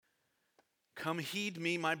Come heed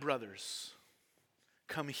me, my brothers.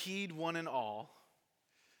 Come heed one and all.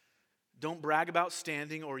 Don't brag about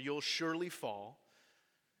standing, or you'll surely fall.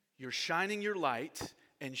 You're shining your light,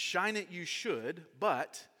 and shine it you should,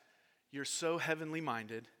 but you're so heavenly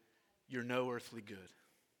minded, you're no earthly good.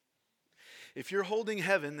 If you're holding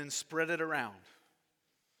heaven, then spread it around.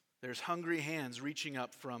 There's hungry hands reaching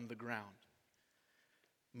up from the ground.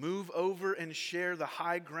 Move over and share the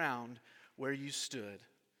high ground where you stood.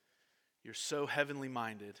 You're so heavenly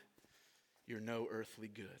minded, you're no earthly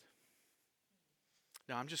good.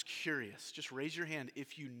 Now, I'm just curious. Just raise your hand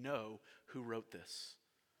if you know who wrote this.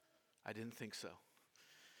 I didn't think so.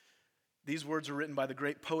 These words were written by the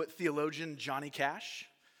great poet theologian Johnny Cash.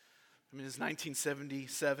 His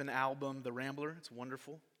 1977 album, The Rambler. It's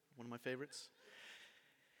wonderful, one of my favorites.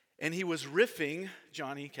 And he was riffing,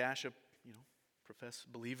 Johnny Cash, a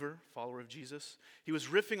professed believer, follower of Jesus. He was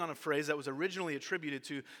riffing on a phrase that was originally attributed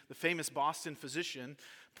to the famous Boston physician,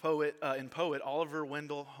 poet Oliver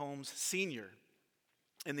Wendell Holmes Sr.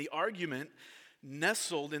 And the argument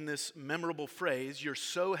nestled in this memorable phrase, "You're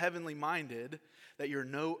so heavenly minded that you're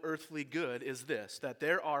no earthly good," is this: that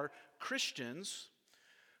there are Christians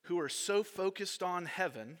who are so focused on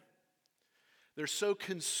heaven, they're so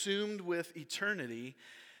consumed with eternity,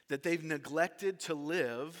 that they've neglected to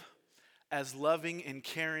live as loving and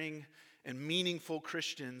caring and meaningful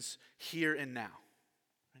Christians here and now.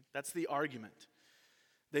 That's the argument.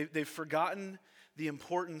 They've forgotten the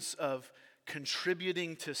importance of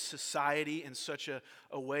contributing to society in such a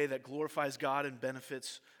way that glorifies God and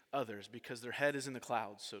benefits others, because their head is in the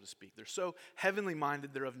clouds, so to speak. They're so heavenly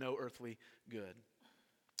minded, they're of no earthly good.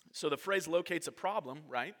 So the phrase locates a problem,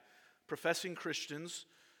 right? Professing Christians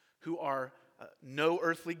who are no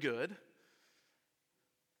earthly good.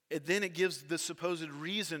 And then it gives the supposed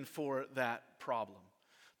reason for that problem.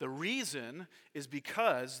 The reason is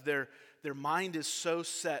because their mind is so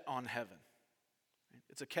set on heaven.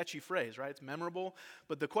 It's a catchy phrase, right? It's memorable.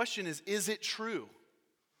 But the question is it true?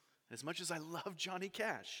 As much as I love Johnny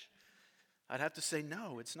Cash, I'd have to say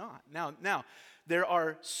no, it's not. Now, there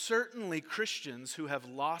are certainly Christians who have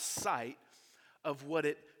lost sight of what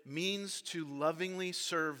it means to lovingly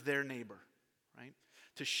serve their neighbor, right?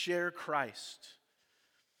 To share Christ,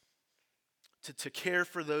 to care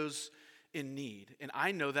for those in need. And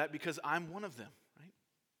I know that because I'm one of them, right?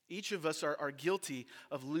 Each of us are guilty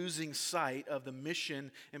of losing sight of the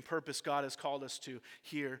mission and purpose God has called us to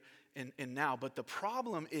here and now. But the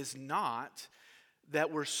problem is not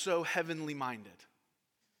that we're so heavenly minded.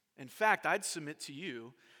 In fact, I'd submit to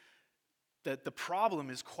you that the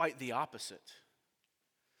problem is quite the opposite.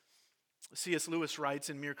 C.S. Lewis writes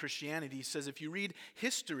in Mere Christianity, he says, if you read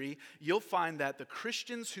history, you'll find that the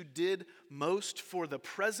Christians who did most for the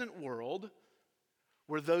present world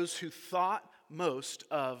were those who thought most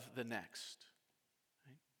of the next.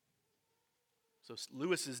 So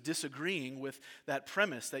Lewis is disagreeing with that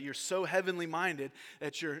premise that you're so heavenly minded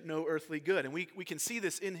that you're no earthly good. And we can see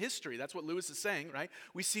this in history. That's what Lewis is saying, right?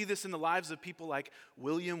 We see this in the lives of people like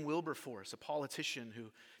William Wilberforce, a politician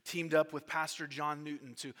who teamed up with Pastor John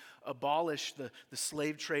Newton to abolish the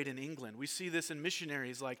slave trade in England. We see this in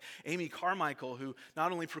missionaries like Amy Carmichael, who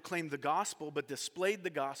not only proclaimed the gospel, but displayed the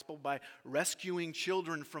gospel by rescuing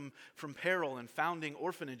children from peril and founding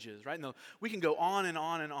orphanages, right? And we can go on and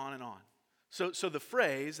on and on and on. So the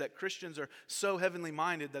phrase that Christians are so heavenly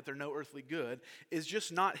minded that they're no earthly good is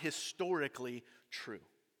just not historically true.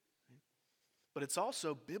 But it's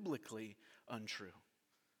also biblically untrue.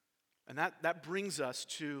 And that brings us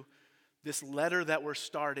to this letter that we're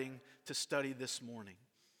starting to study this morning.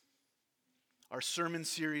 Our sermon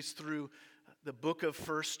series through the book of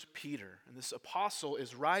 1 Peter. And this apostle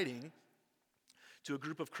is writing to a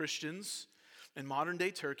group of Christians in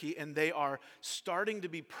modern-day Turkey, and they are starting to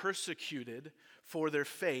be persecuted for their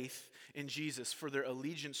faith in Jesus, for their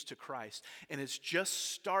allegiance to Christ. And it's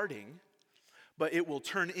just starting, but it will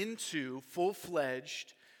turn into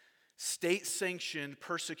full-fledged, state-sanctioned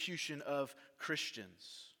persecution of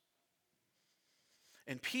Christians.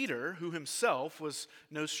 And Peter, who himself was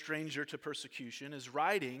no stranger to persecution, is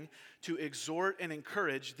writing to exhort and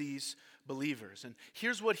encourage these believers. And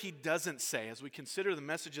here's what he doesn't say as we consider the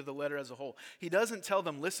message of the letter as a whole. He doesn't tell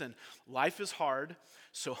them, listen, life is hard,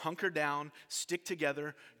 so hunker down, stick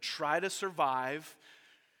together, try to survive,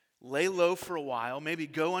 lay low for a while, maybe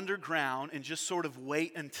go underground and just sort of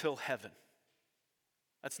wait until heaven.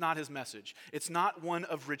 That's not his message. It's not one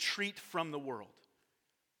of retreat from the world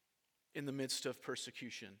in the midst of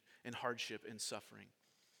persecution and hardship and suffering.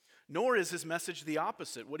 Nor is his message the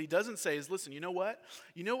opposite. What he doesn't say is, listen, you know what?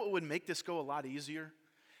 You know what would make this go a lot easier?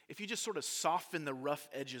 if you just sort of soften the rough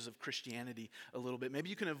edges of Christianity a little bit, maybe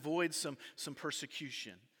you can avoid some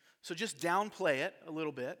persecution. So just downplay it a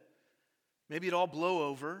little bit. Maybe it'll all blow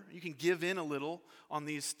over. You can give in a little on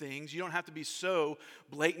these things. You don't have to be so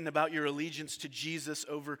blatant about your allegiance to Jesus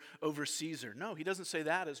over Caesar. No, he doesn't say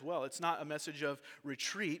that as well. It's not a message of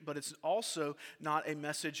retreat, but it's also not a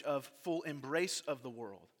message of full embrace of the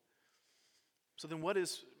world. So then what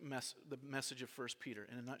is the message of 1 Peter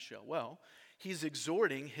in a nutshell? Well, he's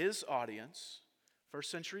exhorting his audience, first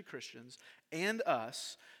century Christians, and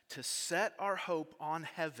us to set our hope on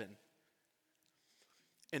heaven.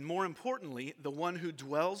 And more importantly, the one who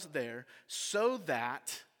dwells there, so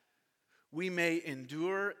that we may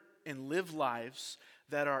endure and live lives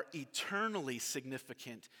that are eternally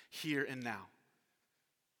significant here and now.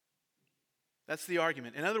 That's the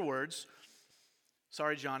argument. In other words,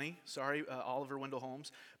 sorry, Johnny, sorry, Oliver Wendell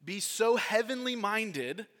Holmes, be so heavenly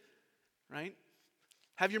minded, right?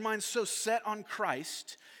 Have your mind so set on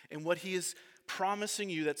Christ and what he is promising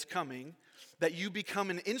you that's coming, that you become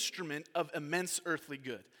an instrument of immense earthly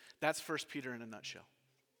good. That's 1 Peter in a nutshell.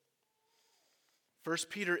 1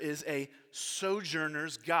 Peter is a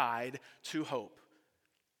sojourner's guide to hope.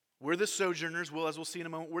 We're the sojourners, as we'll see in a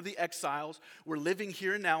moment. We're the exiles. We're living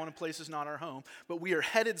here and now in a place that's not our home, but we are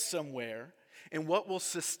headed somewhere. And what will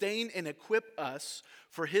sustain and equip us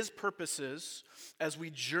for his purposes as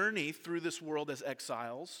we journey through this world as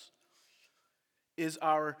exiles is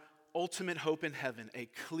our ultimate hope in heaven, a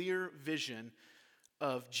clear vision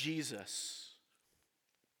of Jesus.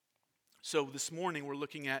 So this morning we're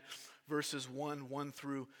looking at verses 1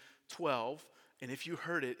 through 12, and if you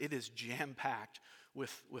heard it, it is jam-packed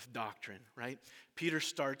with doctrine, right? Peter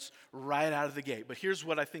starts right out of the gate, but here's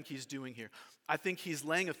what I think he's doing here. I think he's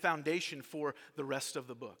laying a foundation for the rest of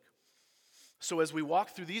the book. So as we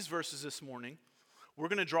walk through these verses this morning, we're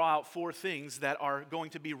going to draw out 4 things that are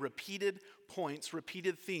going to be repeated points,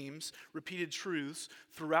 repeated themes, repeated truths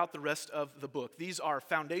throughout the rest of the book. These are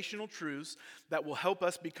foundational truths that will help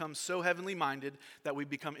us become so heavenly minded that we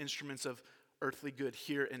become instruments of earthly good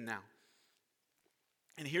here and now.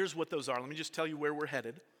 And here's what those are. Let me just tell you where we're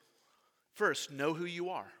headed. First, know who you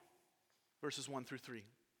are, verses 1 through 3.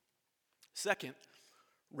 Second,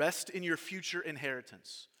 rest in your future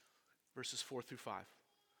inheritance, verses 4 through 5.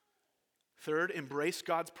 Third, embrace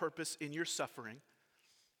God's purpose in your suffering,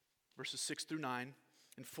 verses 6 through 9.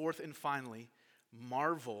 And fourth and finally,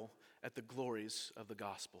 marvel at the glories of the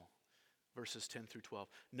gospel, verses 10 through 12.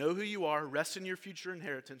 Know who you are, rest in your future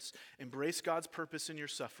inheritance, embrace God's purpose in your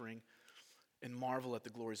suffering, and marvel at the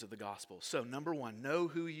glories of the gospel. So, number 1, know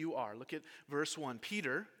who you are. Look at verse 1.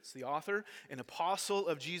 Peter, it's the author, an apostle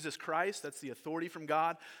of Jesus Christ, that's the authority from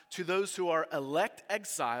God, to those who are elect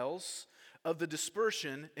exiles of the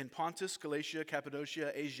dispersion in Pontus, Galatia,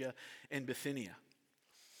 Cappadocia, Asia, and Bithynia.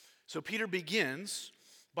 So Peter begins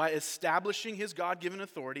by establishing his God-given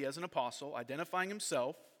authority as an apostle, identifying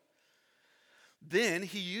himself. Then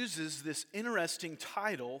he uses this interesting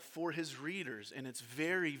title for his readers, and it's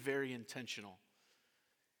very, very intentional.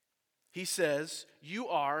 He says, you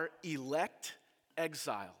are elect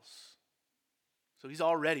exiles. So he's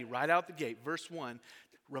already, right out the gate, verse 1,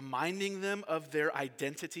 reminding them of their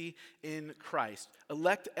identity in Christ.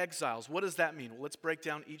 Elect exiles, what does that mean? Well, let's break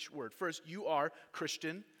down each word. First, you are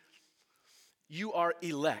Christian. You are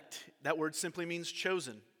elect. That word simply means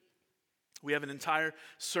chosen. We have an entire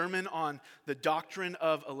sermon on the doctrine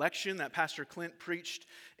of election that Pastor Clint preached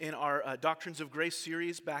in our Doctrines of Grace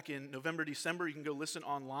series back in November, December. You can go listen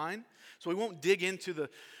online. So we won't dig into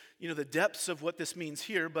the depths of what this means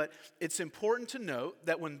here, but it's important to note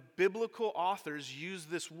that when biblical authors use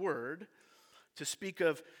this word to speak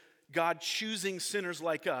of God choosing sinners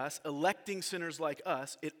like us, electing sinners like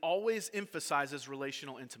us, it always emphasizes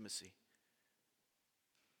relational intimacy.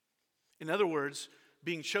 In other words,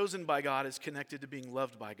 being chosen by God is connected to being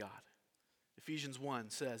loved by God. Ephesians 1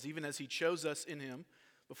 says, even as he chose us in him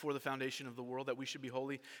before the foundation of the world, that we should be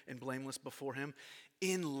holy and blameless before him,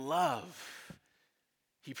 in love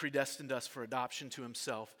he predestined us for adoption to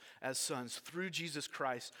himself as sons through Jesus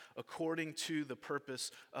Christ according to the purpose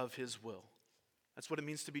of his will. That's what it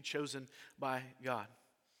means to be chosen by God.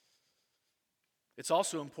 It's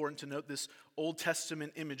also important to note this Old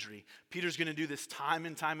Testament imagery. Peter's going to do this time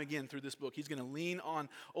and time again through this book. He's going to lean on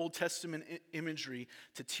Old Testament imagery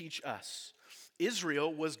to teach us.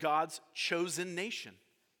 Israel was God's chosen nation.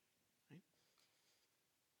 Right?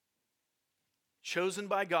 Chosen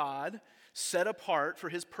by God, set apart for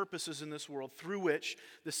his purposes in this world through which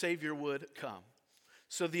the Savior would come.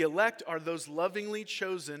 So the elect are those lovingly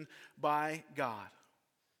chosen by God.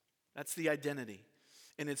 That's the identity.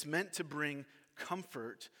 And it's meant to bring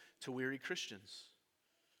comfort to weary Christians.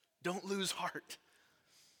 Don't lose heart.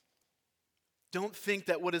 Don't think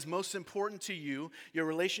that what is most important to you, your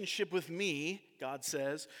relationship with me, God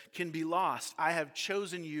says, can be lost. I have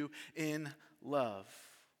chosen you in love.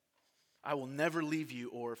 I will never leave you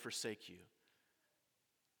or forsake you.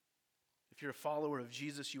 If you're a follower of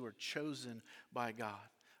Jesus, you are chosen by God,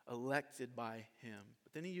 elected by him.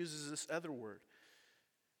 But then he uses this other word,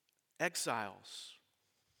 exiles.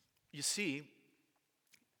 You see,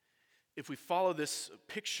 if we follow this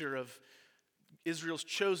picture of Israel's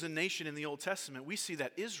chosen nation in the Old Testament, we see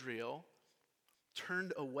that Israel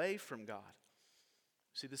turned away from God.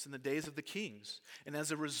 We see this in the days of the kings. And as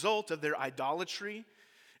a result of their idolatry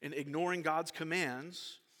and ignoring God's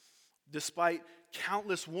commands, despite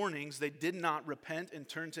countless warnings, they did not repent and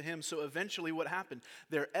turn to him. So eventually what happened?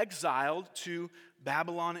 They're exiled to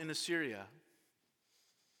Babylon and Assyria,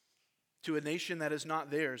 to a nation that is not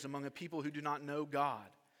theirs, among a people who do not know God,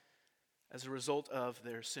 as a result of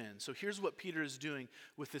their sin. So here's what Peter is doing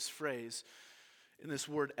with this phrase in this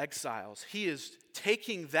word exiles. He is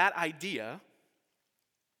taking that idea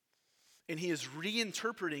and he is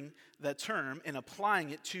reinterpreting that term and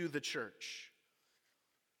applying it to the church.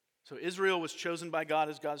 So Israel was chosen by God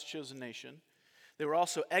as God's chosen nation. They were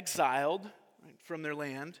also exiled from their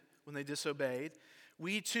land when they disobeyed.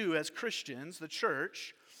 We too, as Christians, the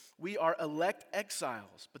church, we are elect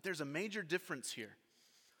exiles. But there's a major difference here.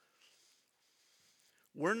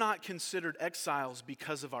 We're not considered exiles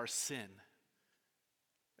because of our sin,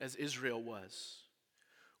 as Israel was.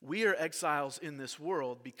 We are exiles in this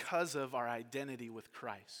world because of our identity with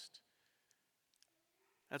Christ.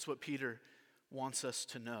 That's what Peter wants us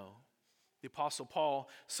to know. The Apostle Paul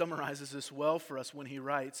summarizes this well for us when he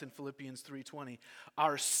writes in Philippians 3:20,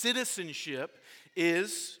 our citizenship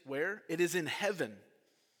is where? It is in heaven,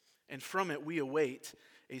 and from it we await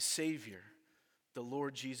a Savior, the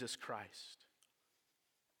Lord Jesus Christ.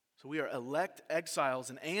 So we are elect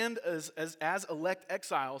exiles, and as elect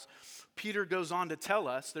exiles, Peter goes on to tell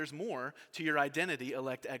us there's more to your identity,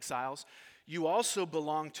 elect exiles. You also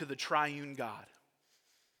belong to the triune God.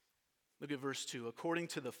 Look at verse 2. According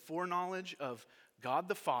to the foreknowledge of God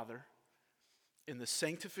the Father, in the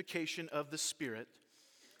sanctification of the Spirit,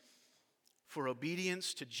 for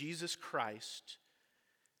obedience to Jesus Christ,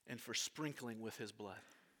 and for sprinkling with his blood.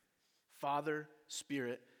 Father,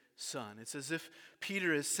 Spirit, Son. It's as if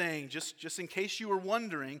Peter is saying, just in case you were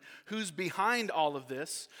wondering, who's behind all of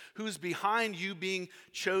this? Who's behind you being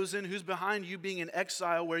chosen? Who's behind you being in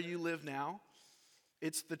exile where you live now?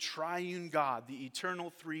 It's the triune God, the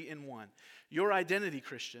eternal three in one. Your identity,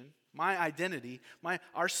 Christian, my identity,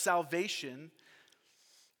 our salvation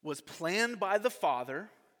was planned by the Father.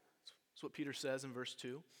 That's what Peter says in verse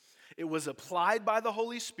 2. It was applied by the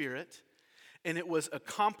Holy Spirit, and it was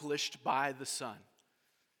accomplished by the Son.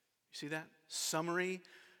 You see that? Summary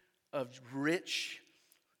of rich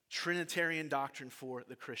Trinitarian doctrine for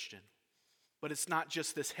the Christian. But it's not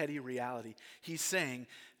just this heady reality. He's saying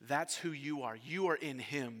that's who you are. You are in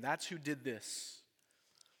him. That's who did this.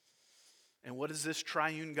 And what is this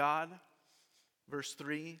triune God? Verse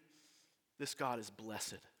 3, this God is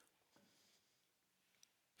blessed.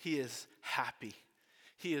 He is happy.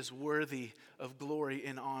 He is worthy of glory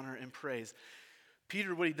and honor and praise.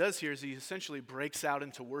 Peter, what he does here is he essentially breaks out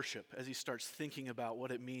into worship as he starts thinking about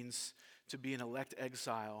what it means to be an elect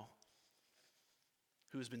exile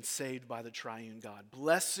who has been saved by the triune God.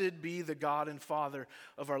 Blessed be the God and Father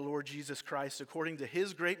of our Lord Jesus Christ. According to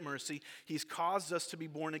his great mercy, he's caused us to be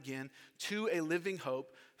born again to a living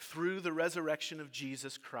hope through the resurrection of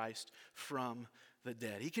Jesus Christ from the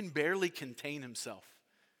dead. He can barely contain himself,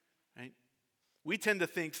 right? We tend to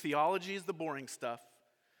think theology is the boring stuff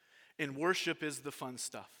and worship is the fun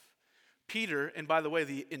stuff. Peter, and by the way,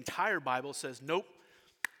 the entire Bible says, nope,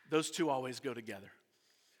 those two always go together.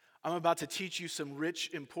 I'm about to teach you some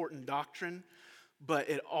rich, important doctrine, but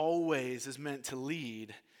it always is meant to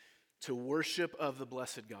lead to worship of the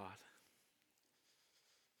blessed God.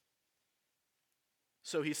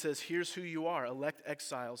 So he says, here's who you are, elect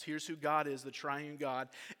exiles. Here's who God is, the triune God,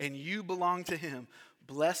 and you belong to him.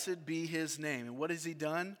 Blessed be his name. And what has he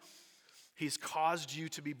done? He's caused you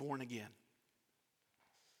to be born again.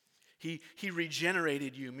 He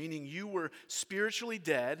regenerated you, meaning you were spiritually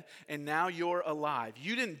dead and now you're alive.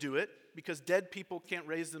 You didn't do it because dead people can't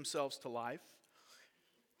raise themselves to life.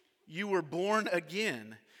 You were born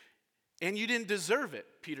again and you didn't deserve it,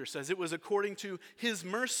 Peter says. It was according to his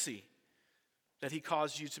mercy that he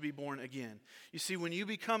caused you to be born again. You see, when you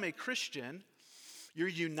become a Christian, you're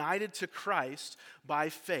united to Christ by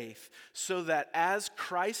faith, so that as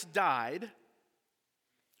Christ died,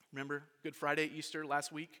 remember Good Friday, Easter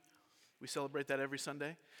last week? We celebrate that every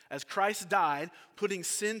Sunday. As Christ died, putting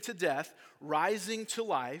sin to death, rising to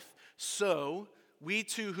life, so we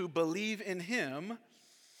too who believe in him,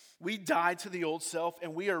 we die to the old self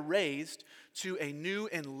and we are raised to a new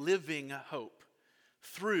and living hope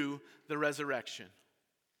through the resurrection.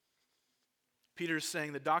 Peter is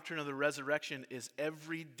saying the doctrine of the resurrection is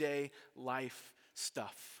everyday life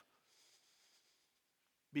stuff.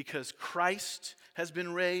 Because Christ has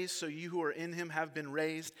been raised, so you who are in him have been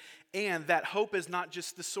raised. And that hope is not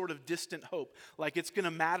just this sort of distant hope, like it's going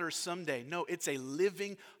to matter someday. No, it's a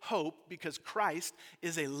living hope because Christ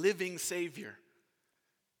is a living Savior.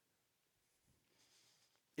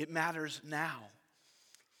 It matters now.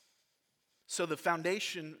 So the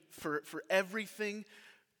foundation for everything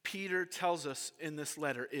Peter tells us in this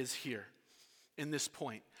letter is here, in this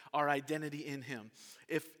point, our identity in him.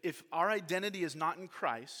 If our identity is not in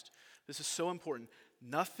Christ, this is so important,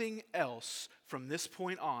 nothing else from this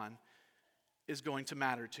point on is going to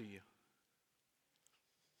matter to you.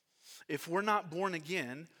 If we're not born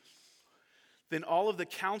again, then all of the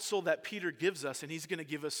counsel that Peter gives us, and he's going to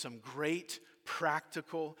give us some great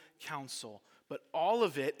practical counsel, but all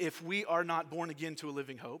of it, if we are not born again to a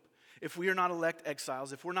living hope, if we are not elect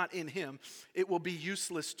exiles, if we're not in him, it will be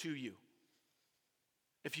useless to you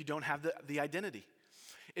if you don't have the identity.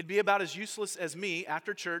 It'd be about as useless as me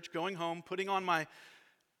after church going home, putting on my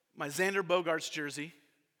Xander Bogaerts jersey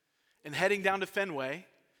and heading down to Fenway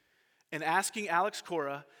and asking Alex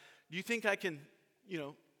Cora, do you think I can,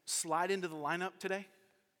 slide into the lineup today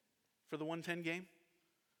for the 110 game?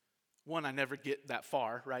 One, I never get that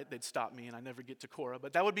far, right? They'd stop me and I never get to Cora,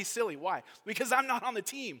 but that would be silly. Why? Because I'm not on the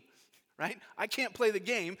team, right? I can't play the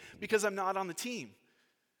game because I'm not on the team.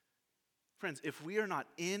 Friends, if we are not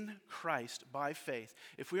in Christ by faith,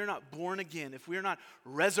 if we are not born again, if we are not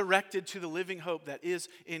resurrected to the living hope that is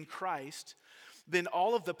in Christ, then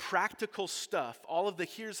all of the practical stuff, all of the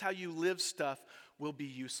here's how you live stuff will be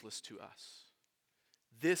useless to us.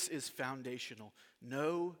 This is foundational.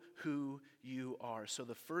 Know who you are. So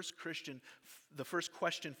the first question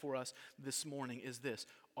for us this morning is this: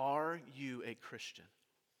 are you a Christian?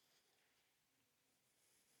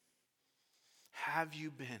 Have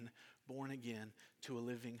you been born again to a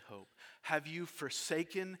living hope? Have you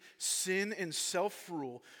forsaken sin and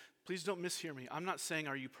self-rule? Please don't mishear me. I'm not saying,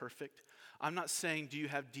 are you perfect? I'm not saying, do you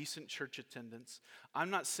have decent church attendance? I'm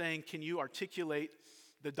not saying, can you articulate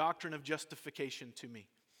the doctrine of justification to me?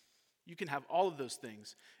 You can have all of those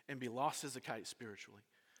things and be lost as a kite spiritually.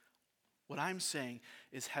 What I'm saying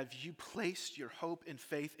is, have you placed your hope and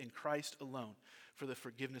faith in Christ alone for the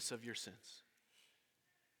forgiveness of your sins?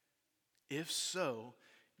 If so,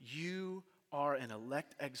 you are an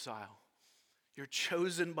elect exile. You're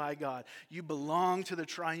chosen by God. You belong to the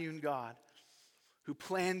triune God who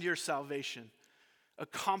planned your salvation,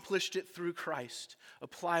 accomplished it through Christ,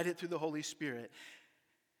 applied it through the Holy Spirit.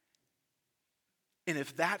 And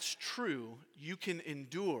if that's true, you can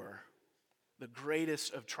endure the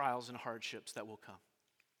greatest of trials and hardships that will come.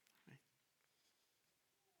 Right?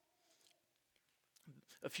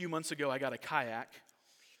 A few months ago, I got a kayak.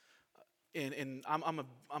 And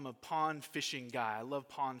I'm a pond fishing guy. I love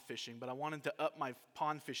pond fishing, but I wanted to up my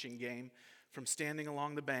pond fishing game from standing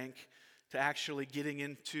along the bank to actually getting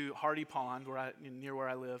into Hardy Pond, near where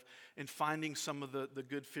I live, and finding some of the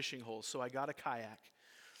good fishing holes. So I got a kayak.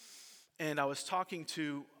 And I was talking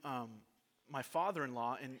to my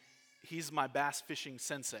father-in-law, and he's my bass fishing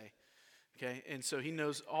sensei. Okay, and so he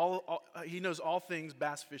knows all things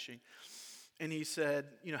bass fishing. And he said,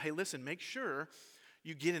 hey, listen, make sure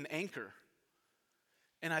you get an anchor.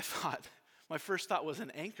 And I thought, my first thought was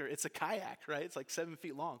an anchor. It's a kayak, right? It's like 7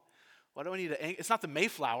 feet long. Why do I need an anchor? It's not the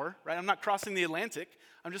Mayflower, right? I'm not crossing the Atlantic.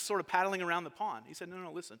 I'm just sort of paddling around the pond. He said,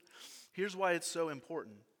 no, listen. Here's why it's so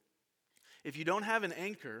important. If you don't have an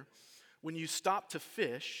anchor, when you stop to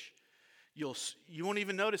fish, you won't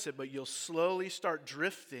even notice it, but you'll slowly start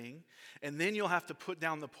drifting, and then you'll have to put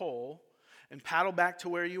down the pole and paddle back to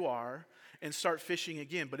where you are and start fishing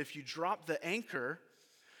again. But if you drop the anchor,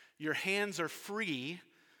 your hands are free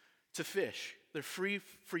to fish. They're free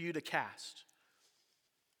for you to cast.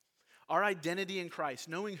 Our identity in Christ,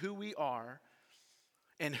 knowing who we are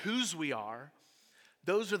and whose we are,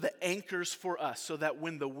 those are the anchors for us, so that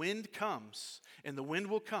when the wind comes, and the wind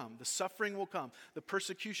will come, the suffering will come, the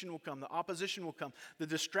persecution will come, the opposition will come, the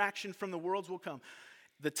distraction from the world will come,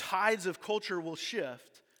 the tides of culture will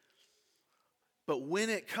shift, but when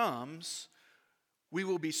it comes, we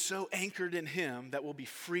will be so anchored in him that we'll be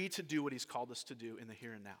free to do what he's called us to do in the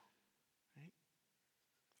here and now. Right?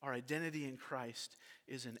 Our identity in Christ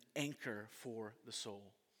is an anchor for the soul.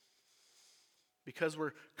 Because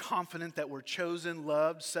we're confident that we're chosen,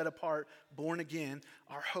 loved, set apart, born again,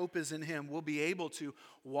 our hope is in him. We'll be able to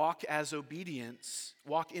walk in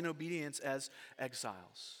obedience as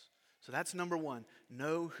exiles. So that's number one,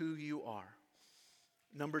 know who you are.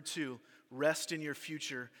 Number two, rest in your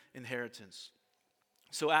future inheritance.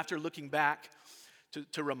 So after looking back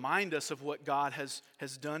to remind us of what God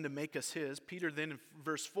has done to make us his, Peter then in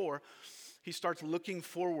verse 4, he starts looking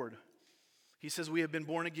forward. He says, we have been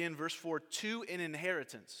born again, verse 4, to an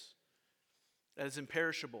inheritance that is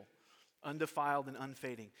imperishable, undefiled, and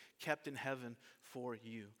unfading, kept in heaven for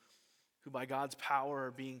you, who by God's power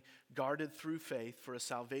are being guarded through faith for a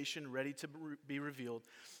salvation ready to be revealed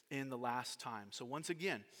in the last time. So once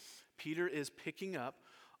again, Peter is picking up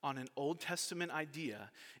on an Old Testament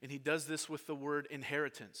idea, and he does this with the word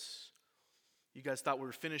inheritance. You guys thought we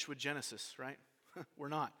were finished with Genesis, right? We're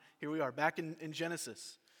not. Here we are, back in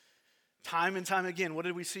Genesis. Time and time again, what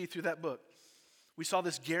did we see through that book? We saw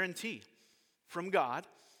this guarantee from God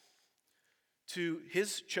to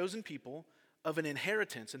his chosen people of an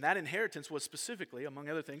inheritance. And that inheritance was specifically, among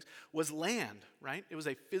other things, was land, right? It was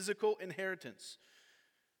a physical inheritance.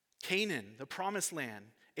 Canaan, the promised land.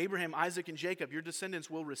 Abraham, Isaac, and Jacob, your descendants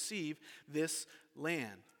will receive this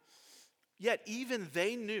land. Yet even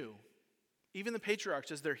they knew, even the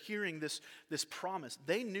patriarchs, as they're hearing this promise,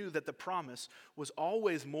 they knew that the promise was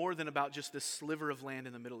always more than about just this sliver of land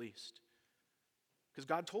in the Middle East. Because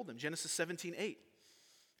God told them, Genesis 17:8,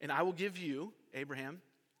 and I will give you, Abraham,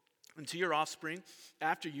 and to your offspring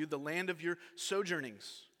after you, the land of your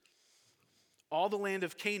sojournings, all the land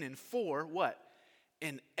of Canaan for what?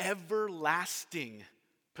 An everlasting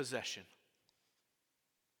possession.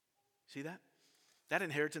 See that? That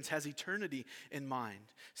inheritance has eternity in mind.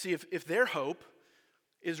 See, if their hope,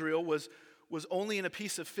 Israel, was only in a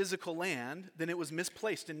piece of physical land, then it was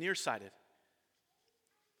misplaced and nearsighted.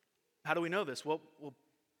 How do we know this? Well,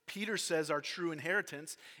 Peter says our true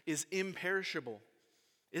inheritance is imperishable.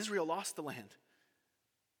 Israel lost the land.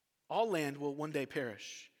 All land will one day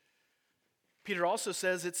perish. Peter also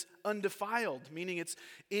says it's undefiled, meaning it's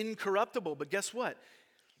incorruptible. But guess what?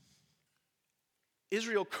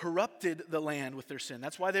 Israel corrupted the land with their sin.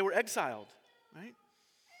 That's why they were exiled, right?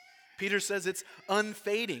 Peter says it's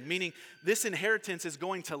unfading, meaning this inheritance is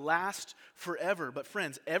going to last forever. But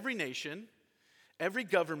friends, every nation, every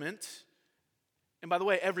government, and by the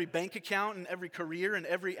way, every bank account and every career and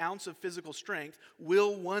every ounce of physical strength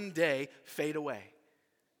will one day fade away.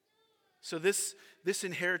 So this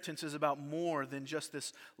inheritance is about more than just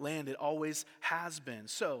this land. It always has been.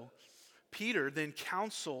 So Peter then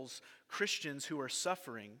counsels Christians who are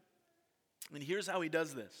suffering, and here's how he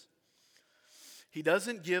does this. He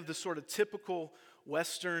doesn't give the sort of typical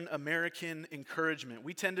Western American encouragement.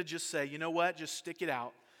 We tend to just say, you know what, just stick it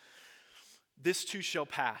out. This too shall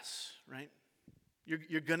pass, right?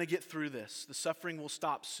 You're going to get through this. The suffering will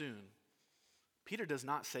stop soon. Peter does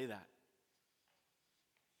not say that.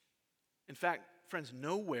 In fact, friends,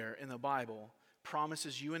 nowhere in the Bible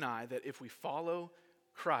promises you and I that if we follow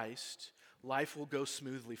Christ, life will go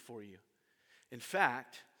smoothly for you. In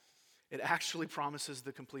fact, it actually promises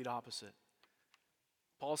the complete opposite.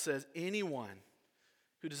 Paul says anyone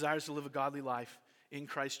who desires to live a godly life in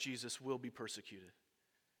Christ Jesus will be persecuted.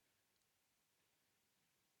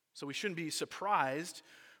 So we shouldn't be surprised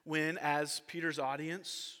when, as Peter's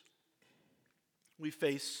audience, we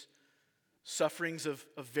face sufferings of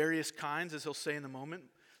various kinds, as he'll say in a moment,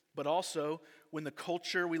 but also when the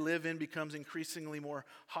culture we live in becomes increasingly more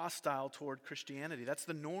hostile toward Christianity. That's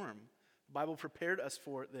the norm. The Bible prepared us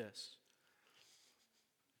for this.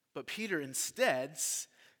 But Peter instead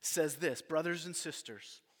says this, brothers and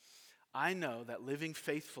sisters, I know that living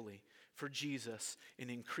faithfully for Jesus in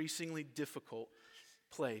an increasingly difficult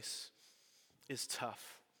place is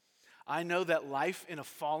tough. I know that life in a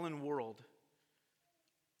fallen world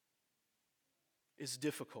is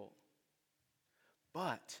difficult,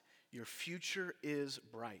 but your future is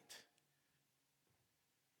bright.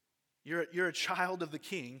 You're a child of the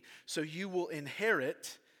King, so you will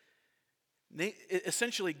inherit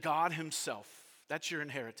essentially God himself. That's your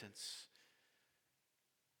inheritance.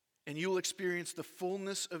 And you will experience the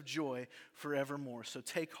fullness of joy forevermore. So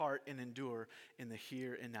take heart and endure in the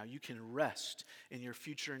here and now. You can rest in your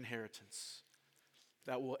future inheritance.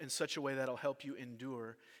 That will, in such a way that'll help you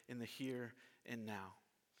endure in the here and now.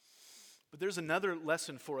 But there's another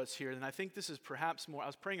lesson for us here, and I think this is perhaps more, I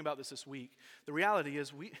was praying about this week. The reality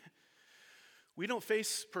is we don't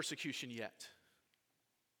face persecution yet,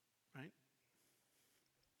 right?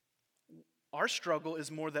 Our struggle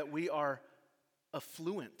is more that we are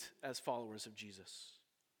affluent as followers of Jesus.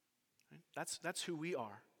 Right? That's who we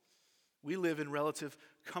are. We live in relative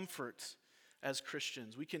comfort as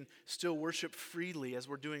Christians. We can still worship freely as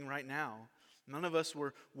we're doing right now. None of us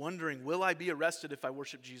were wondering, will I be arrested if I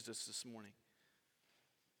worship Jesus this morning?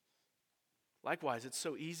 Likewise, it's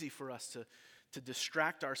so easy for us to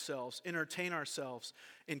distract ourselves, entertain ourselves,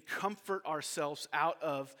 and comfort ourselves out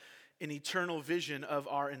of an eternal vision of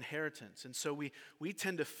our inheritance. And so we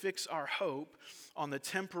tend to fix our hope on the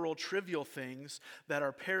temporal, trivial things that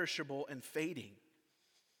are perishable and fading.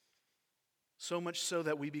 So much so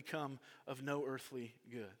that we become of no earthly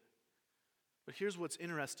good. But here's what's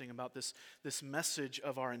interesting about this message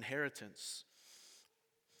of our inheritance.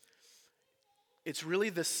 It's really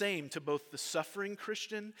the same to both the suffering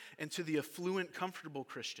Christian and to the affluent, comfortable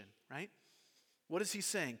Christian, right? What is he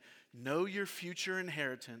saying? Know your future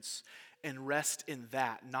inheritance and rest in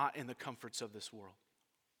that, not in the comforts of this world.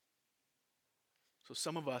 So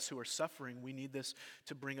some of us who are suffering, we need this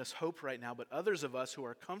to bring us hope right now. But others of us who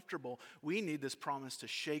are comfortable, we need this promise to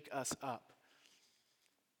shake us up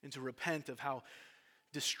and to repent of how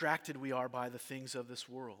distracted we are by the things of this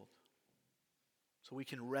world, so we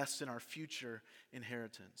can rest in our future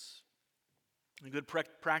inheritance. A good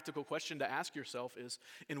practical question to ask yourself is,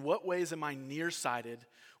 in what ways am I nearsighted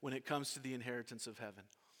when it comes to the inheritance of heaven?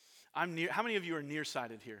 How many of you are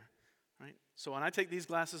nearsighted here? Right? So when I take these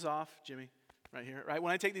glasses off, Jimmy, right here, right?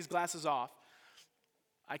 When I take these glasses off,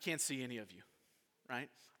 I can't see any of you, right?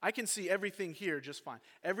 I can see everything here just fine.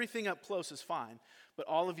 Everything up close is fine, but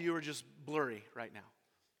all of you are just blurry right now.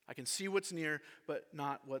 I can see what's near, but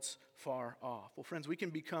not what's far off. Well, friends, we can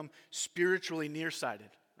become spiritually nearsighted,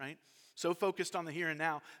 right? So focused on the here and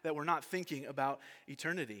now that we're not thinking about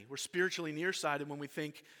eternity. We're spiritually nearsighted when we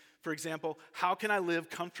think, for example, how can I live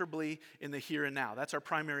comfortably in the here and now? That's our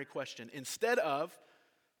primary question. Instead of,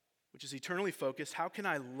 which is eternally focused, how can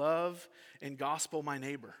I love and gospel my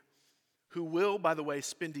neighbor, who will, by the way,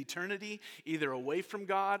 spend eternity either away from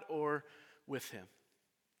God or with him?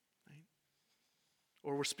 Right?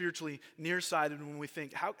 Or we're spiritually nearsighted when we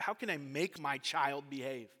think, how can I make my child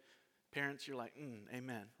behave? Parents, you're like,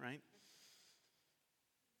 amen, right?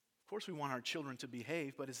 Of course we want our children to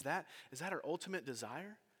behave, but is that our ultimate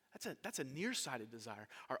desire? That's a nearsighted desire.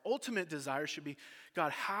 Our ultimate desire should be,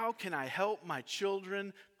 God, how can I help my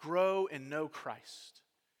children grow and know Christ?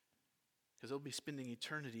 Because they'll be spending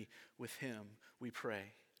eternity with him, we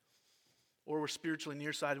pray. Or we're spiritually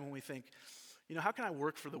nearsighted when we think, how can I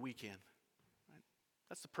work for the weekend? Right?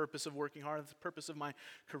 That's the purpose of working hard. That's the purpose of my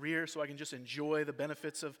career, so I can just enjoy the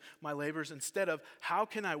benefits of my labors, instead of how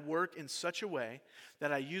can I work in such a way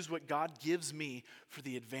that I use what God gives me for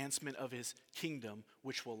the advancement of his kingdom,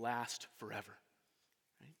 which will last forever.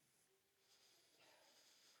 Right?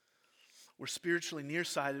 We're spiritually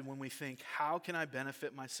nearsighted when we think, how can I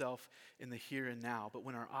benefit myself in the here and now? But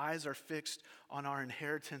when our eyes are fixed on our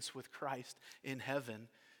inheritance with Christ in heaven,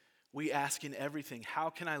 we ask in everything, how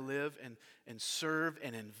can I live and serve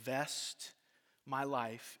and invest my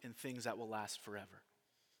life in things that will last forever?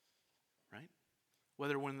 Right?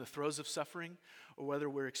 Whether we're in the throes of suffering or whether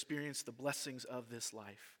we're experiencing the blessings of this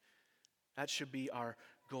life. That should be our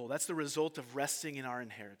goal. That's the result of resting in our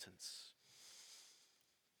inheritance.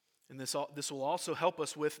 And this will also help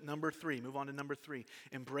us with number 3. Move on to number 3.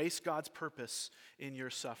 Embrace God's purpose in your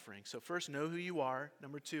suffering. So first, know who you are.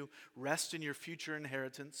 Number 2, rest in your future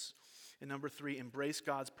inheritance. And number 3, embrace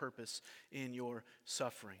God's purpose in your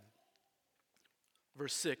suffering.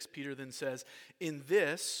 Verse 6, Peter then says, in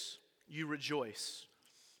this you rejoice,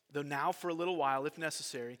 though now for a little while, if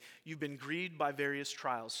necessary, you've been grieved by various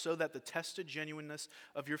trials, so that the tested genuineness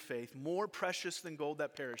of your faith, more precious than gold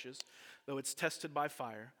that perishes, though it's tested by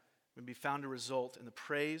fire, may be found to result in the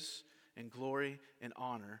praise and glory and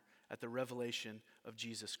honor at the revelation of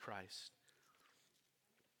Jesus Christ.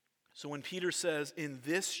 So when Peter says, in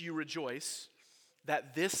this you rejoice,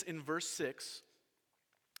 that this in verse 6,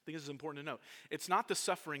 I think this is important to note, it's not the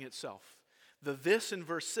suffering itself. The this in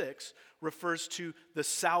verse 6 refers to the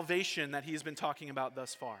salvation that he's been talking about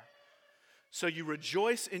thus far. So you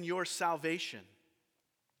rejoice in your salvation,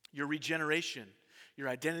 your regeneration, your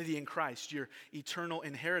identity in Christ, your eternal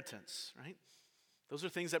inheritance, right? Those are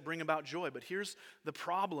things that bring about joy. But here's the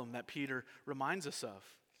problem that Peter reminds us of.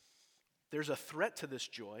 There's a threat to this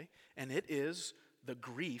joy, and it is the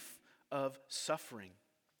grief of suffering.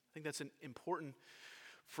 I think that's an important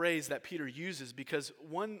phrase that Peter uses, because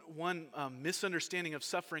one misunderstanding of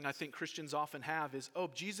suffering I think Christians often have is,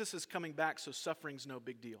 Jesus is coming back, so suffering's no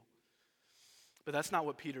big deal. But that's not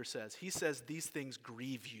what Peter says. He says these things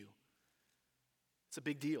grieve you. It's a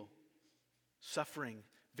big deal. Suffering,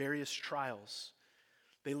 various trials,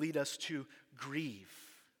 they lead us to grieve.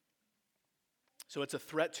 So it's a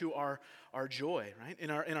threat to our joy, right?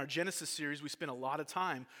 In our Genesis series, we spent a lot of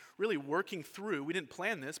time really working through, we didn't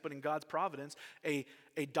plan this, but in God's providence, a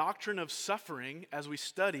doctrine of suffering as we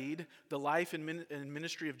studied the life and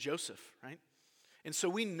ministry of Joseph, right? And so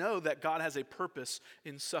we know that God has a purpose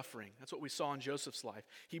in suffering. That's what we saw in Joseph's life.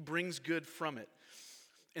 He brings good from it.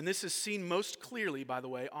 And this is seen most clearly, by the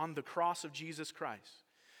way, on the cross of Jesus Christ.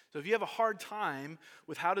 So if you have a hard time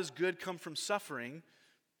with how does good come from suffering,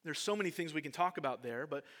 there's so many things we can talk about there,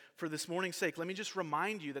 but for this morning's sake, let me just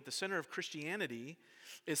remind you that the center of Christianity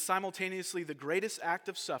is simultaneously the greatest act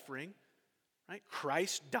of suffering, right?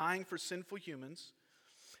 Christ dying for sinful humans,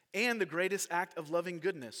 and the greatest act of loving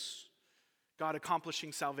goodness, God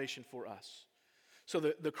accomplishing salvation for us. So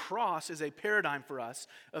the cross is a paradigm for us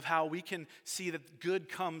of how we can see that good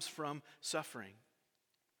comes from suffering.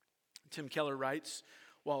 Tim Keller writes,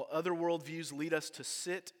 while other worldviews lead us to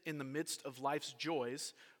sit in the midst of life's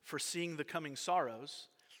joys, foreseeing the coming sorrows,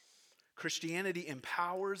 Christianity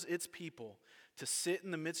empowers its people to sit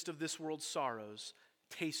in the midst of this world's sorrows,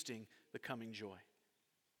 tasting the coming joy.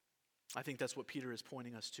 I think that's what Peter is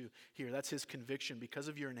pointing us to here. That's his conviction. Because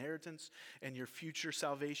of your inheritance and your future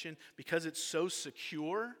salvation, because it's so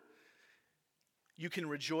secure, you can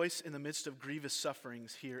rejoice in the midst of grievous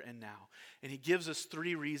sufferings here and now. And he gives us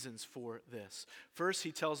 3 reasons for this. First,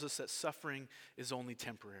 he tells us that suffering is only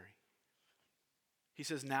temporary. He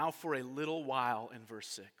says, now for a little while in verse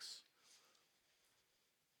 6.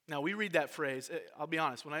 Now we read that phrase, I'll be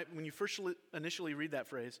honest, when you first initially read that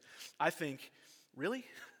phrase, I think, really?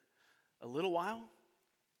 A little while?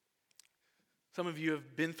 Some of you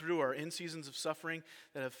have been through or in seasons of suffering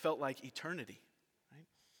that have felt like eternity.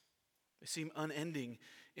 They seem unending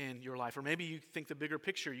in your life. Or maybe you think the bigger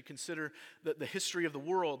picture. You consider the history of the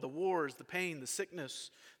world, the wars, the pain, the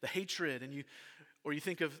sickness, the hatred. Or you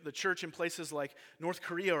think of the church in places like North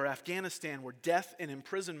Korea or Afghanistan where death and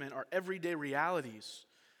imprisonment are everyday realities,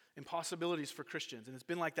 impossibilities for Christians. And it's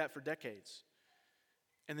been like that for decades.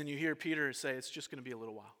 And then you hear Peter say it's just going to be a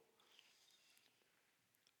little while.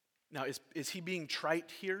 Now, is he being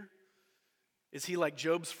trite here? Is he like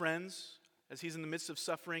Job's friends as he's in the midst of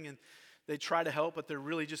suffering and they try to help, but they're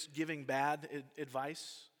really just giving bad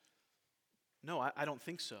advice? No, I don't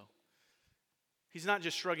think so. He's not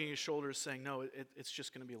just shrugging his shoulders saying, no, it's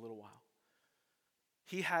just going to be a little while.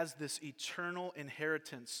 He has this eternal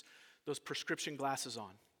inheritance, those prescription glasses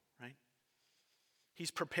on, right?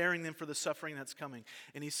 He's preparing them for the suffering that's coming.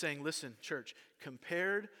 And he's saying, listen, church,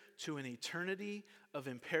 compared to an eternity of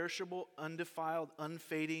imperishable, undefiled,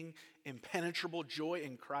 unfading, impenetrable joy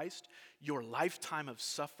in Christ, your lifetime of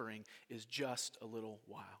suffering is just a little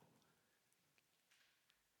while.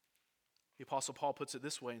 The Apostle Paul puts it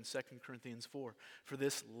this way in 2 Corinthians 4. For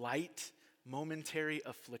this light, momentary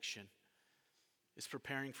affliction is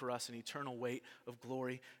preparing for us an eternal weight of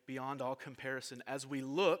glory beyond all comparison as we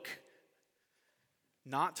look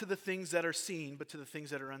not to the things that are seen, but to the things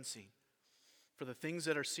that are unseen. For the things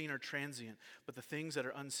that are seen are transient, but the things that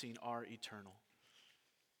are unseen are eternal.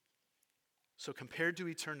 So compared to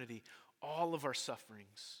eternity, all of our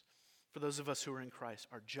sufferings, for those of us who are in Christ,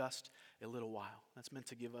 are just a little while. That's meant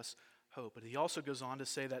to give us hope. But he also goes on to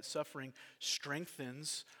say that suffering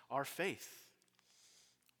strengthens our faith.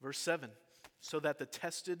 Verse 7, so that the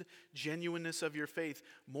tested genuineness of your faith,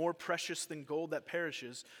 more precious than gold that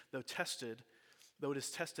perishes, though it is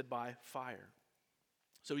tested by fire.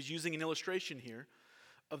 So he's using an illustration here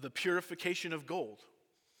of the purification of gold.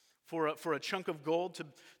 For a chunk of gold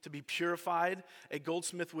to be purified, a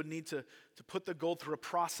goldsmith would need to put the gold through a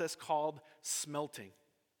process called smelting.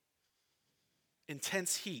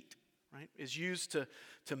 Intense heat, right, is used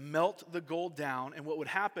to melt the gold down, and what would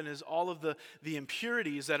happen is all of the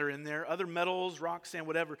impurities that are in there, other metals, rock, sand,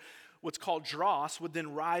 whatever, what's called dross, would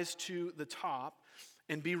then rise to the top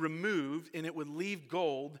and be removed, and it would leave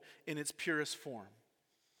gold in its purest form.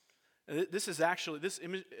 This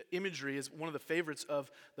imagery is one of the favorites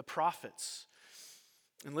of the prophets.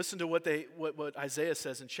 And listen to what Isaiah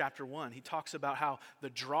says in chapter 1. He talks about how the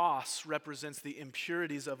dross represents the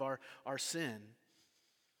impurities of our sin.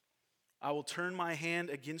 I will turn my hand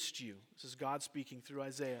against you. This is God speaking through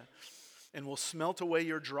Isaiah. And will smelt away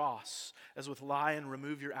your dross as with lye and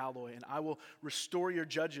remove your alloy. And I will restore your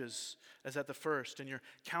judges as at the first and your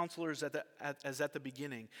counselors as at the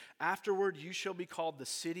beginning. Afterward you shall be called the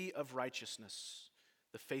city of righteousness,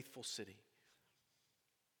 the faithful city.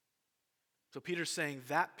 So Peter's saying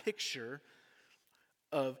that picture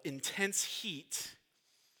of intense heat,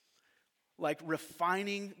 like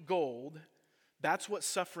refining gold, that's what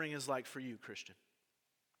suffering is like for you, Christian.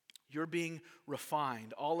 You're being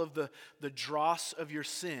refined. All of the dross of your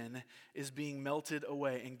sin is being melted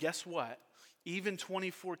away. And guess what? Even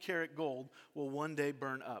 24 karat gold will one day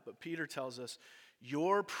burn up. But Peter tells us,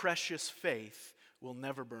 your precious faith will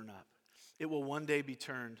never burn up. It will one day be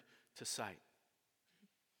turned to sight.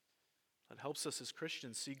 That helps us as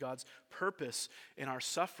Christians see God's purpose in our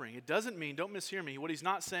suffering. It doesn't mean, don't mishear me, what he's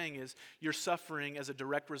not saying is you're suffering as a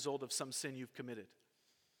direct result of some sin you've committed.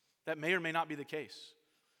 That may or may not be the case.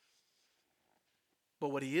 But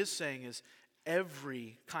what he is saying is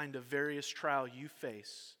every kind of various trial you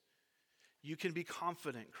face, you can be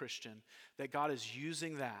confident, Christian, that God is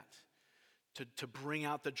using that to bring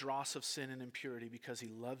out the dross of sin and impurity because he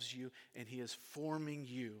loves you and he is forming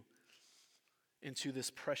you into this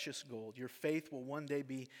precious gold. Your faith will one day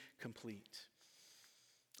be complete.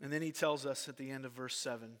 And then he tells us at the end of verse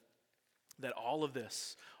 7 that all of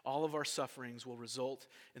this, all of our sufferings will result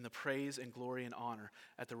in the praise and glory and honor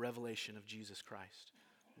at the revelation of Jesus Christ.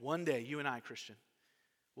 One day, you and I, Christian,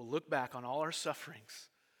 will look back on all our sufferings,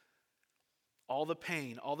 all the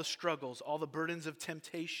pain, all the struggles, all the burdens of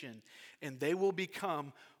temptation, and they will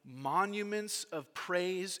become monuments of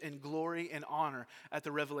praise and glory and honor at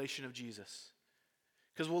the revelation of Jesus.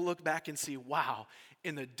 Because we'll look back and see, wow,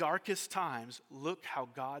 in the darkest times, look how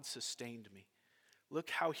God sustained me. Look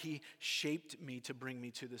how he shaped me to bring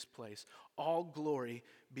me to this place. All glory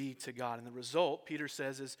be to God. And the result, Peter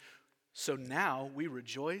says, is so now we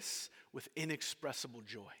rejoice with inexpressible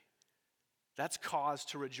joy. That's cause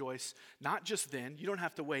to rejoice, not just then, you don't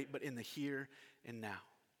have to wait, but in the here and now.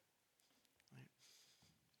 Right?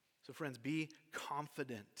 So friends, be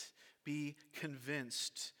confident, be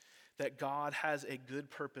convinced that God has a good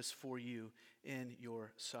purpose for you in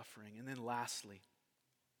your suffering. And then lastly,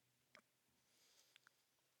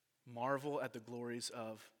 marvel at the glories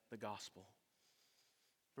of the gospel.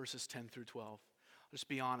 Verses 10 through 12. Just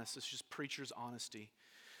be honest. It's just preacher's honesty.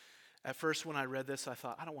 At first, when I read this, I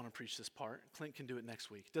thought, I don't want to preach this part. Clint can do it next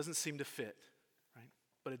week. It doesn't seem to fit, right?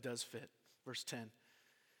 But it does fit. Verse 10.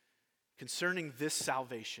 Concerning this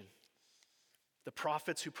salvation, the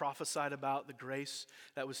prophets who prophesied about the grace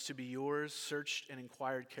that was to be yours searched and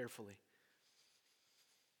inquired carefully,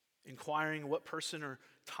 inquiring what person or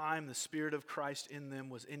time the Spirit of Christ in them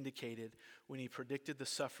was indicated when he predicted the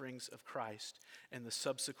sufferings of Christ and the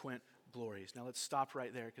subsequent glories. Now let's stop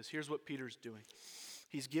right there, because here's what Peter's doing.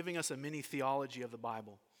 He's giving us a mini theology of the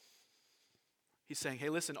Bible. He's saying, hey,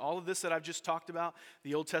 listen, all of this that I've just talked about,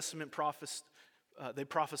 the Old Testament prophets, they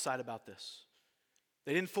prophesied about this.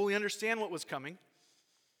 They didn't fully understand what was coming,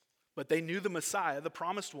 but they knew the Messiah, the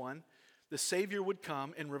promised one, the Savior would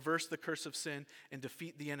come and reverse the curse of sin and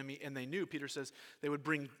defeat the enemy. And they knew, Peter says, they would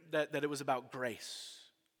bring that it was about grace.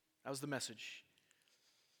 That was the message.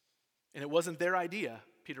 And it wasn't their idea,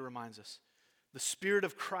 Peter reminds us. The Spirit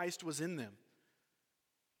of Christ was in them.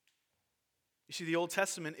 You see, the Old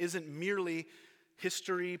Testament isn't merely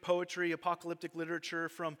history, poetry, apocalyptic literature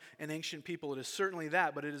from an ancient people. It is certainly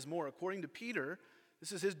that, but it is more. According to Peter,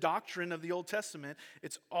 this is his doctrine of the Old Testament.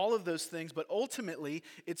 It's all of those things, but ultimately,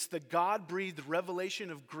 it's the God-breathed revelation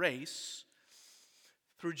of grace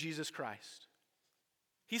through Jesus Christ.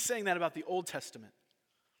 He's saying that about the Old Testament.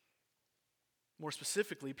 More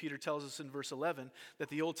specifically, Peter tells us in verse 11 that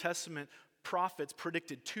the Old Testament prophets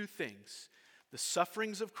predicted two things: the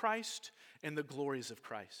sufferings of Christ and the glories of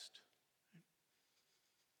Christ.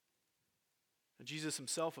 And Jesus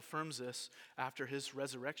himself affirms this after his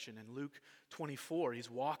resurrection. In Luke 24, he's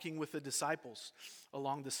walking with the disciples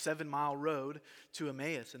along the 7-mile road to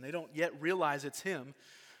Emmaus, and they don't yet realize it's him,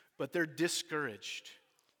 but they're discouraged.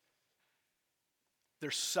 They're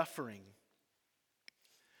suffering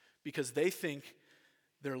because they think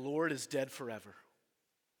their Lord is dead forever.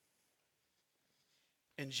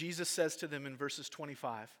 And Jesus says to them in verses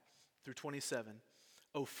 25 through 27,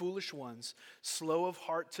 O foolish ones, slow of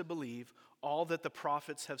heart to believe all that the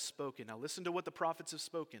prophets have spoken. Now listen to what the prophets have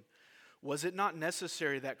spoken. Was it not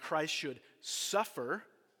necessary that Christ should suffer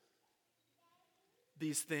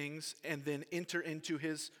these things and then enter into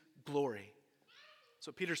his glory?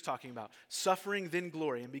 So Peter's talking about suffering, then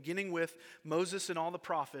glory. And beginning with Moses and all the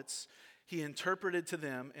prophets, he interpreted to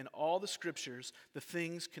them in all the scriptures the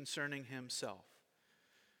things concerning himself.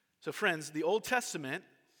 So friends, the Old Testament,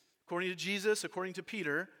 according to Jesus, according to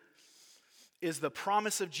Peter, is the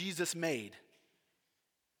promise of Jesus made.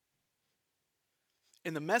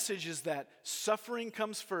 And the message is that suffering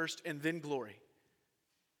comes first and then glory.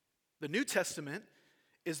 The New Testament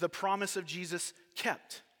is the promise of Jesus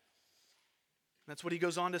kept. That's what he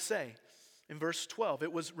goes on to say in verse 12.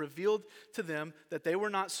 It was revealed to them that they were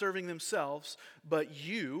not serving themselves, but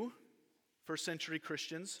you, first century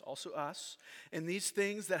Christians, also us, and these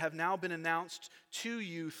things that have now been announced to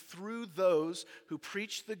you through those who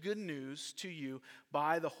preach the good news to you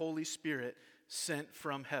by the Holy Spirit sent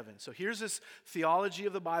from heaven. So here's this theology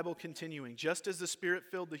of the Bible continuing. Just as the Spirit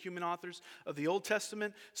filled the human authors of the Old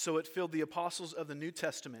Testament, so it filled the apostles of the New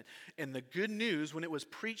Testament. And the good news, when it was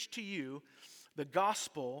preached to you, the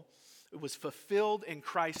gospel, it was fulfilled and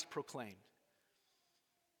Christ proclaimed.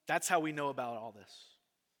 That's how we know about all this.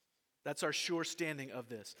 That's our sure standing of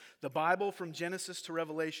this. The Bible, from Genesis to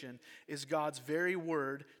Revelation, is God's very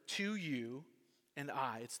word to you and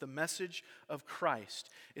I. It's the message of Christ.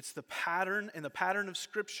 It's the pattern, and the pattern of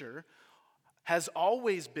Scripture has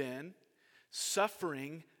always been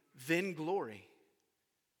suffering, then glory.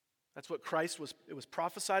 That's what Christ was, it was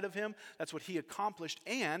prophesied of him. That's what he accomplished.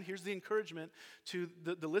 And here's the encouragement to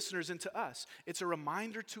the listeners and to us. It's a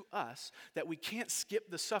reminder to us that we can't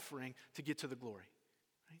skip the suffering to get to the glory.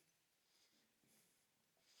 Right?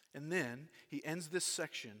 And then he ends this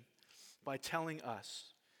section by telling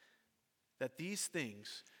us that these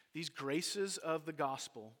things, these graces of the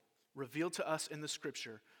gospel revealed to us in the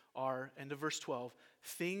Scripture are, end of verse 12,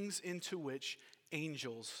 things into which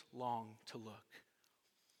angels long to look.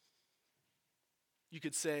 You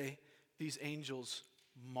could say these angels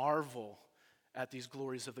marvel at these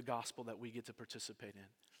glories of the gospel that we get to participate in.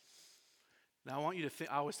 Now I want you to think,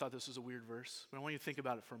 I always thought this was a weird verse, but I want you to think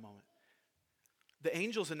about it for a moment. The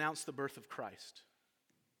angels announced the birth of Christ.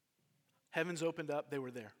 Heavens opened up, they were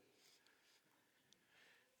there.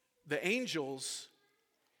 The angels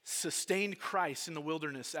sustained Christ in the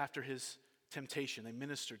wilderness after his temptation. They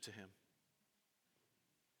ministered to him.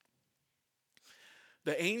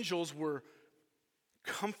 The angels were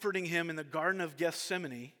comforting him in the Garden of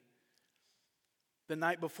Gethsemane the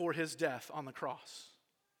night before his death on the cross.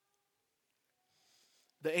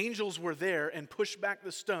 The angels were there and pushed back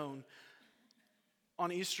the stone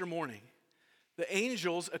on Easter morning. The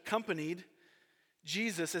angels accompanied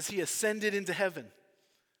Jesus as he ascended into heaven.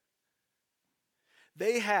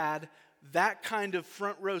 They had that kind of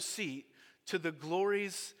front row seat to the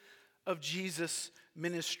glories of Jesus'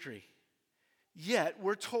 ministry. Yet,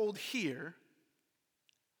 we're told here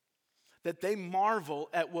that they marvel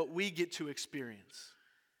at what we get to experience.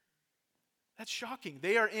 That's shocking.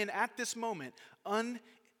 They are in, at this moment,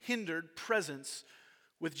 unhindered presence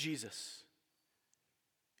with Jesus.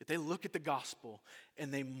 Yet they look at the gospel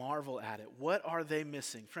and they marvel at it. What are they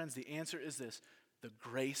missing? Friends, the answer is this: the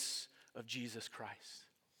grace of Jesus Christ.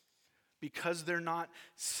 Because they're not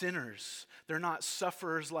sinners, they're not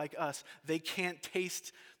sufferers like us, they can't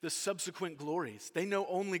taste the subsequent glories. They know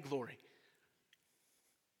only glory.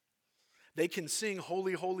 They can sing,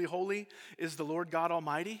 "Holy, holy, holy is the Lord God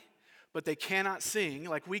Almighty," but they cannot sing,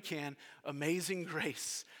 like we can, "Amazing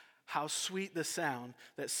grace, how sweet the sound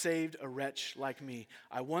that saved a wretch like me.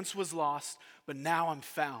 I once was lost, but now I'm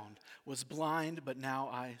found, was blind, but now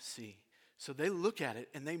I see." So they look at it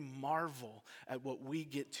and they marvel at what we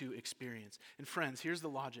get to experience. And friends, here's the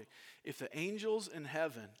logic. If the angels in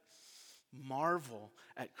heaven marvel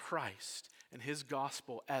at Christ and his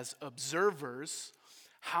gospel as observers,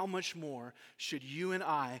 how much more should you and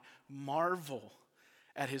I marvel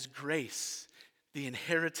at his grace, the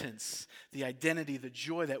inheritance, the identity, the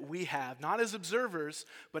joy that we have, not as observers,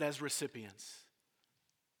 but as recipients?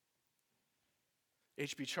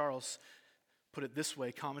 H.B. Charles put it this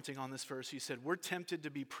way, commenting on this verse. He said, "We're tempted to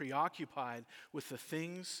be preoccupied with the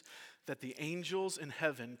things that the angels in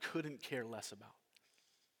heaven couldn't care less about."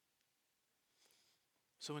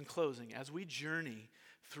 So in closing, as we journey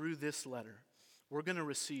through this letter, we're going to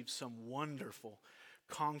receive some wonderful,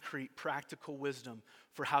 concrete, practical wisdom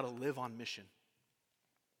for how to live on mission,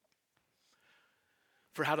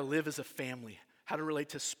 for how to live as a family, how to relate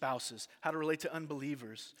to spouses, how to relate to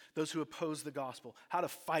unbelievers, those who oppose the gospel, how to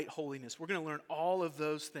fight holiness. We're going to learn all of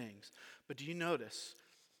those things. But do you notice,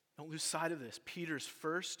 don't lose sight of this, Peter's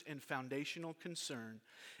first and foundational concern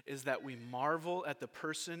is that we marvel at the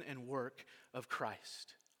person and work of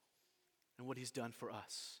Christ and what he's done for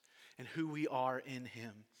us and who we are in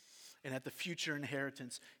him and at the future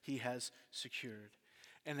inheritance he has secured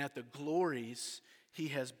and at the glories he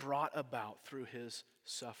has brought about through his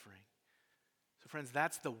suffering. So friends,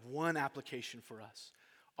 that's the one application for us.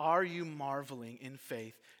 Are you marveling in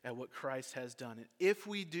faith at what Christ has done? And if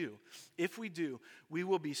we do, we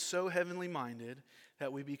will be so heavenly minded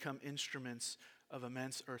that we become instruments of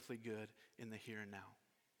immense earthly good in the here and now.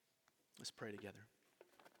 Let's pray together.